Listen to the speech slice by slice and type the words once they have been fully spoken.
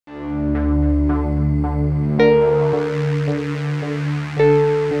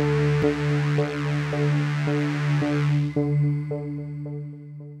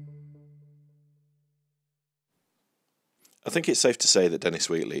think it's safe to say that Dennis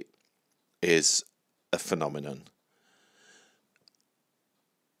Wheatley is a phenomenon.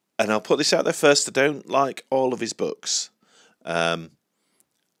 And I'll put this out there first, I don't like all of his books. I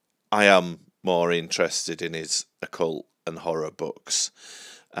am more interested in his occult and horror books.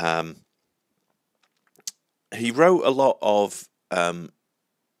 He wrote a lot of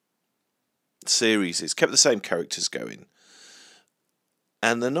series, he's kept the same characters going.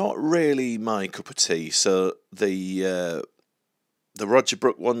 And they're not really my cup of tea. So the Roger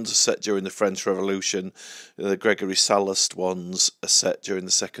Brooke ones are set during the French Revolution. The Gregory Sallust ones are set during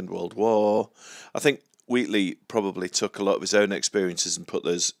the Second World War. I think Wheatley probably took a lot of his own experiences and put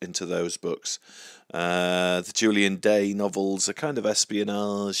those into those books. The Julian Day novels are kind of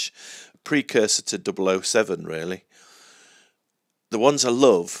espionage, precursor to 007, really. The ones I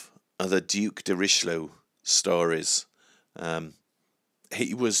love are the Duke de Richelieu stories.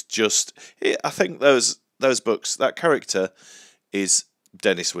 He was just... I think those books, that character is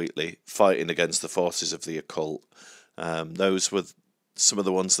Dennis Wheatley fighting against the forces of the occult. Those were some of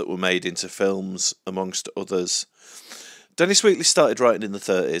the ones that were made into films, amongst others. Dennis Wheatley started writing in the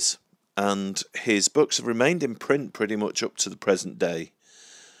 30s, and his books have remained in print pretty much up to the present day.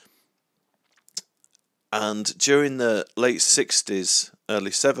 And during the late 60s,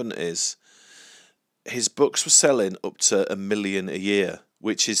 early 70s, his books were selling up to 1 million a year,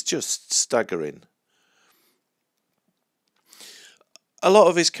 which is just staggering. A lot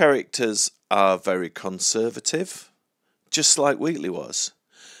of his characters are very conservative, just like Wheatley was.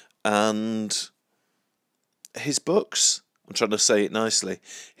 And his books, I'm trying to say it nicely,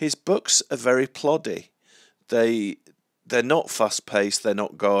 his books are very ploddy. They're not fast-paced, they're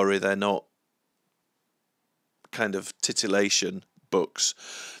not gory, they're not kind of titillation books.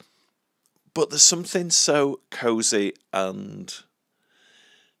 But there's something so cosy and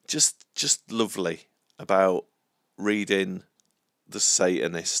just lovely about reading The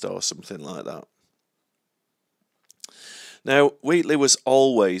Satanist or something like that. Now, Wheatley was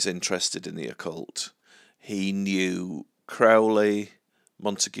always interested in the occult. He knew Crowley,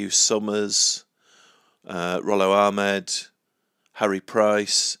 Montague Summers, Rollo Ahmed, Harry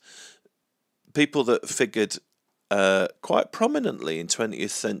Price, people that figured quite prominently in 20th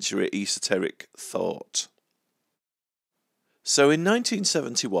century esoteric thought. So in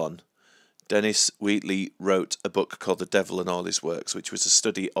 1971, Dennis Wheatley wrote a book called The Devil and All His Works, which was a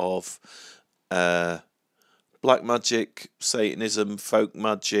study of black magic, Satanism, folk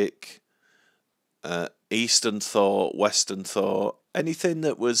magic, Eastern thought, Western thought, anything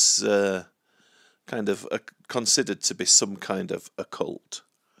that was kind of considered to be some kind of occult.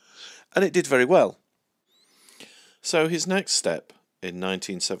 And it did very well. So his next step in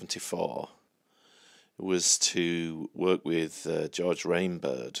 1974 was to work with George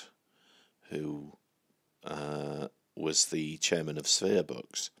Rainbird, who was the chairman of Sphere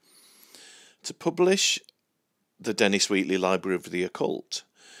Books, to publish the Dennis Wheatley Library of the Occult,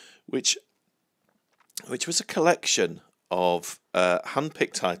 which was a collection of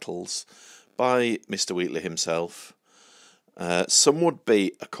hand-picked titles by Mr. Wheatley himself. Some would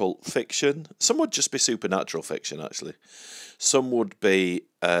be occult fiction, some would just be supernatural fiction, actually. Some would be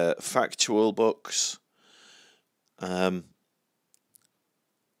factual books.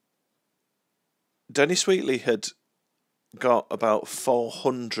 Dennis Wheatley had got about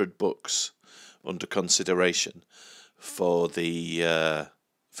 400 books under consideration for the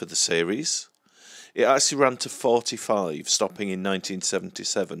series. It actually ran to 45, stopping in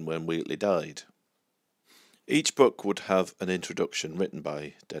 1977 when Wheatley died. Each book would have an introduction written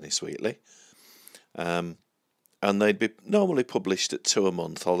by Dennis Wheatley, and they'd be normally published at 2 a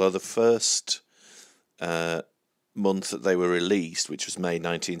month, although the first month that they were released, which was May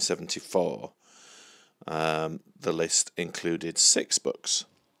 1974, the list included 6 books.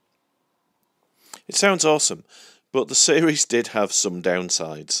 It sounds awesome, but the series did have some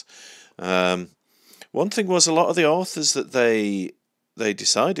downsides. One thing was a lot of the authors that they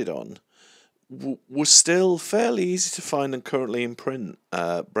decided on were still fairly easy to find and currently in print.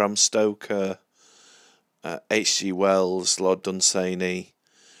 Bram Stoker, H.G. Wells, Lord Dunsany,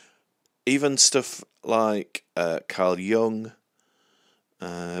 even stuff like Carl Jung,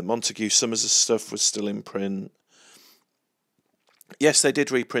 Montague Summers' stuff was still in print. Yes, they did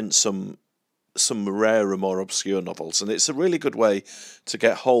reprint some rarer, more obscure novels, and it's a really good way to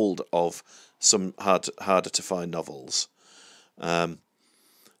get hold of some harder to find novels.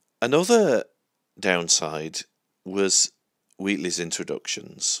 Another downside was Wheatley's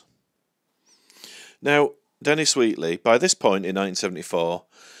introductions. Now, Dennis Wheatley, by this point in 1974,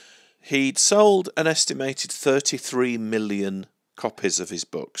 he'd sold an estimated 33 million copies of his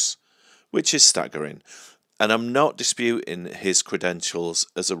books, which is staggering. And I'm not disputing his credentials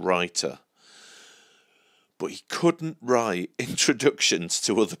as a writer, but he couldn't write introductions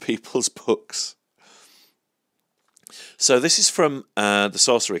to other people's books. So this is from The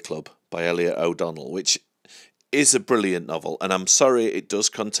Sorcery Club by Elliot O'Donnell, which is a brilliant novel. And I'm sorry it does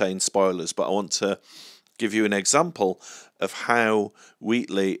contain spoilers, but I want to give you an example of how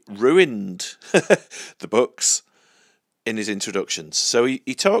Wheatley ruined the books in his introductions. So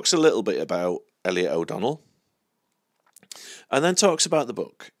he talks a little bit about Elliot O'Donnell, and then talks about the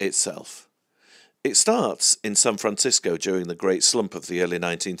book itself. It starts in San Francisco during the great slump of the early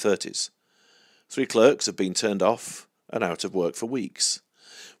 1930s. 3 clerks have been turned off and out of work for weeks.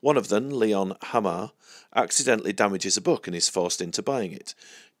 One of them, Leon Hamar, accidentally damages a book and is forced into buying it.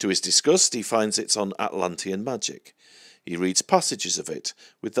 To his disgust, he finds it's on Atlantean magic. He reads passages of it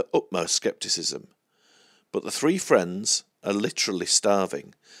with the utmost scepticism. But the 3 friends are literally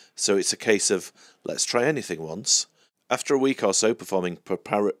starving, so it's a case of, let's try anything once. After a week or so performing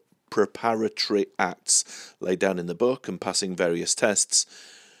preparatory acts laid down in the book and passing various tests,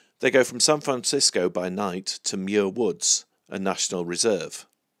 they go from San Francisco by night to Muir Woods, a national reserve.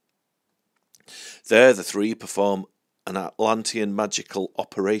 There the 3 perform an Atlantean magical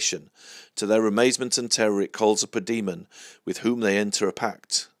operation. To their amazement and terror, it calls up a demon with whom they enter a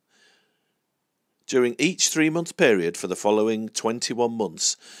pact. During each 3-month period for the following 21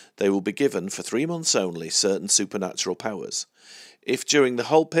 months, they will be given, for 3 months only, certain supernatural powers. If during the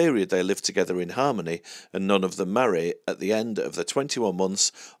whole period they live together in harmony, and none of them marry, at the end of the 21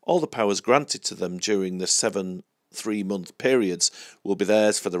 months, all the powers granted to them during the 7 3-month periods will be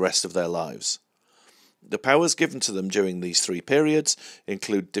theirs for the rest of their lives. The powers given to them during these 3 periods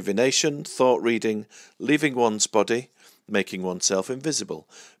include divination, thought reading, leaving one's body, making oneself invisible,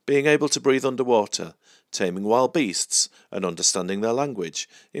 being able to breathe underwater, taming wild beasts and understanding their language,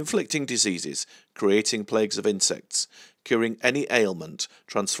 inflicting diseases, creating plagues of insects, curing any ailment,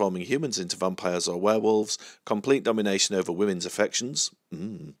 transforming humans into vampires or werewolves, complete domination over women's affections,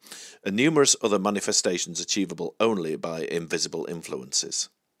 and numerous other manifestations achievable only by invisible influences.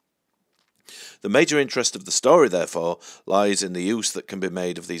 The major interest of the story, therefore, lies in the use that can be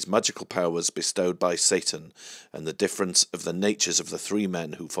made of these magical powers bestowed by Satan, and the difference of the natures of the 3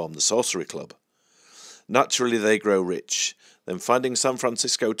 men who form the Sorcery Club. Naturally, they grow rich. Then, finding San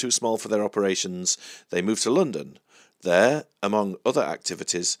Francisco too small for their operations, they move to London. There, among other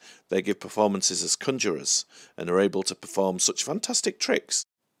activities, they give performances as conjurers, and are able to perform such fantastic tricks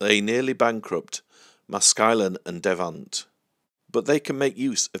they nearly bankrupt Maskelyne and Devant. But they can make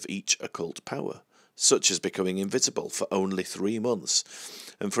use of each occult power, such as becoming invisible for only 3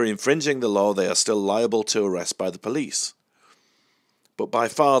 months, and for infringing the law they are still liable to arrest by the police. But by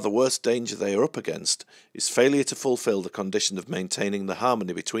far the worst danger they are up against is failure to fulfill the condition of maintaining the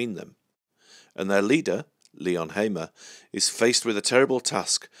harmony between them. And their leader, Leon Hamar, is faced with a terrible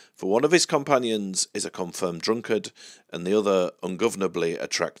task, for one of his companions is a confirmed drunkard, and the other ungovernably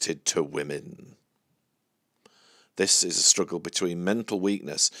attracted to women. This is a struggle between mental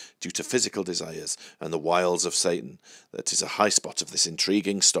weakness due to physical desires and the wiles of Satan that is a high spot of this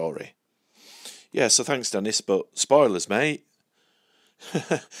intriguing story. Yeah, so thanks, Dennis, but spoilers, mate.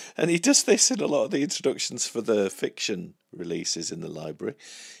 And he does this in a lot of the introductions for the fiction releases in the library.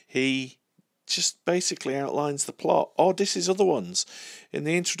 He just basically outlines the plot, or disses other ones. In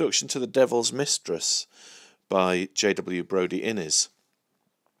the introduction to The Devil's Mistress by J.W. Brodie Innes,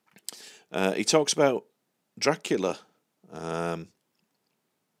 he talks about Dracula, and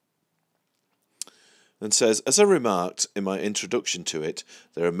says, as I remarked in my introduction to it,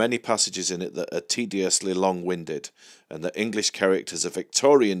 there are many passages in it that are tediously long-winded, and that English characters are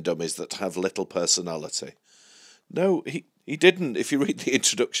Victorian dummies that have little personality. No, he didn't. If you read the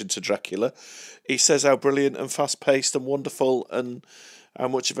introduction to Dracula, he says how brilliant and fast-paced and wonderful and how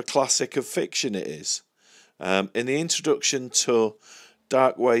much of a classic of fiction it is. In the introduction to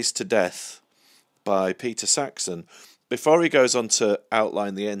Dark Ways to Death by Peter Saxon, before he goes on to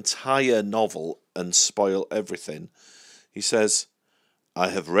outline the entire novel and spoil everything, he says, I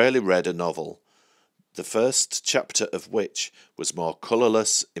have rarely read a novel, the first chapter of which was more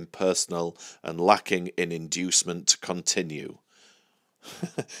colourless, impersonal, and lacking in inducement to continue.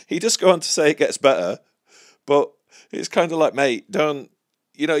 He does go on to say it gets better, but it's kind of like, mate, don't,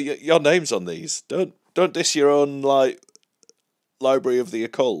 your name's on these. Don't diss your own, Library of the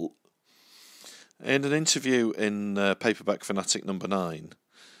Occult. In an interview in Paperback Fanatic number 9,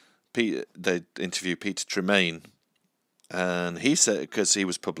 they interview Peter Tremaine, and he said, because he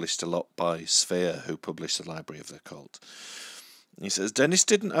was published a lot by Sphere, who published the Library of the Occult, He says, Dennis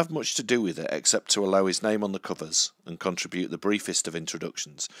didn't have much to do with it except to allow his name on the covers and contribute the briefest of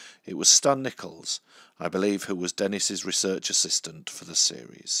introductions. It was Stan Nichols, I believe, who was Dennis's research assistant for the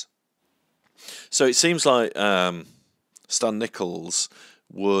series. So it seems like Stan Nichols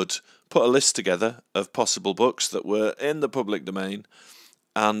would put a list together of possible books that were in the public domain,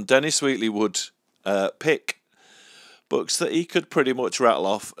 and Dennis Wheatley would pick books that he could pretty much rattle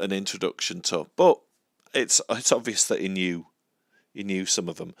off an introduction to. But it's obvious that he knew some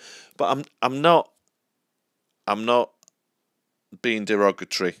of them. But I'm not being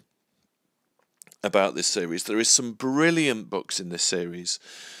derogatory about this series. There is some brilliant books in this series,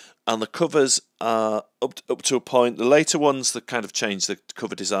 and the covers are up to a point. The later ones, they kind of change the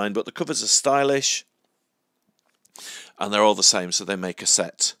cover design, but the covers are stylish, and they're all the same, so they make a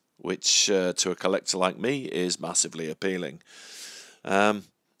set, which to a collector like me is massively appealing. And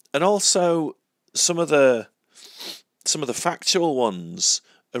also some of the factual ones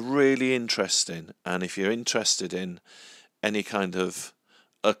are really interesting, and if you're interested in any kind of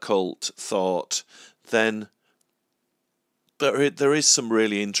occult thought, then there is some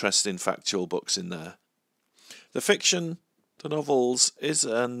really interesting factual books in there. The fiction, the novels,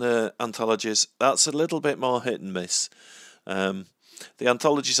 and the anthologies, that's a little bit more hit and miss. The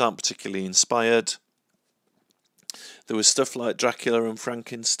anthologies aren't particularly inspired. There was stuff like Dracula and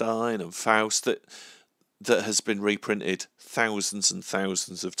Frankenstein and Faust that has been reprinted thousands and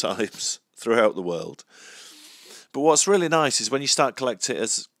thousands of times throughout the world. But what's really nice is when you start collecting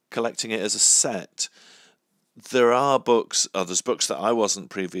it as a set, there's books that I wasn't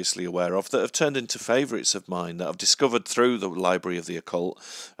previously aware of that have turned into favourites of mine that I've discovered through the Library of the Occult,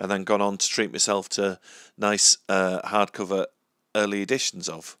 and then gone on to treat myself to nice hardcover early editions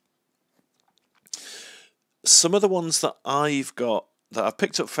of. Some of the ones that I've got, that I've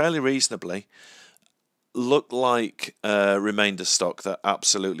picked up fairly reasonably, look like remainder stock. They're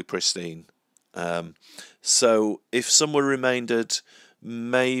absolutely pristine. So if some were remaindered,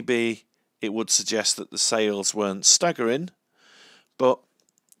 maybe it would suggest that the sales weren't staggering, but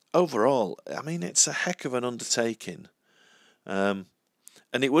overall, I mean, it's a heck of an undertaking. And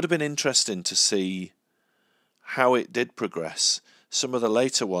it would have been interesting to see how it did progress. Some of the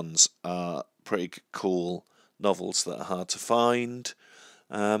later ones are pretty cool novels that are hard to find,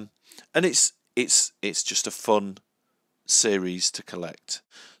 and it's just a fun series to collect.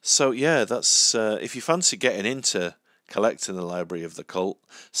 So yeah, that's if you fancy getting into collecting the Library of the Occult.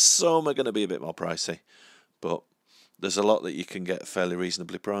 Some are going to be a bit more pricey, but there's a lot that you can get fairly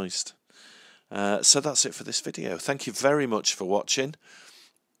reasonably priced. So that's it for this video. Thank you very much for watching.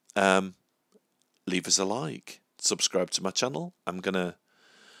 Leave us a like, subscribe to my channel. I'm gonna,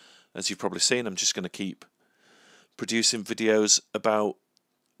 as you've probably seen, I'm just going to keep producing videos about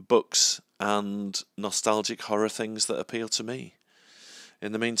books and nostalgic horror things that appeal to me.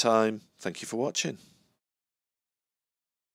 In the meantime, thank you for watching.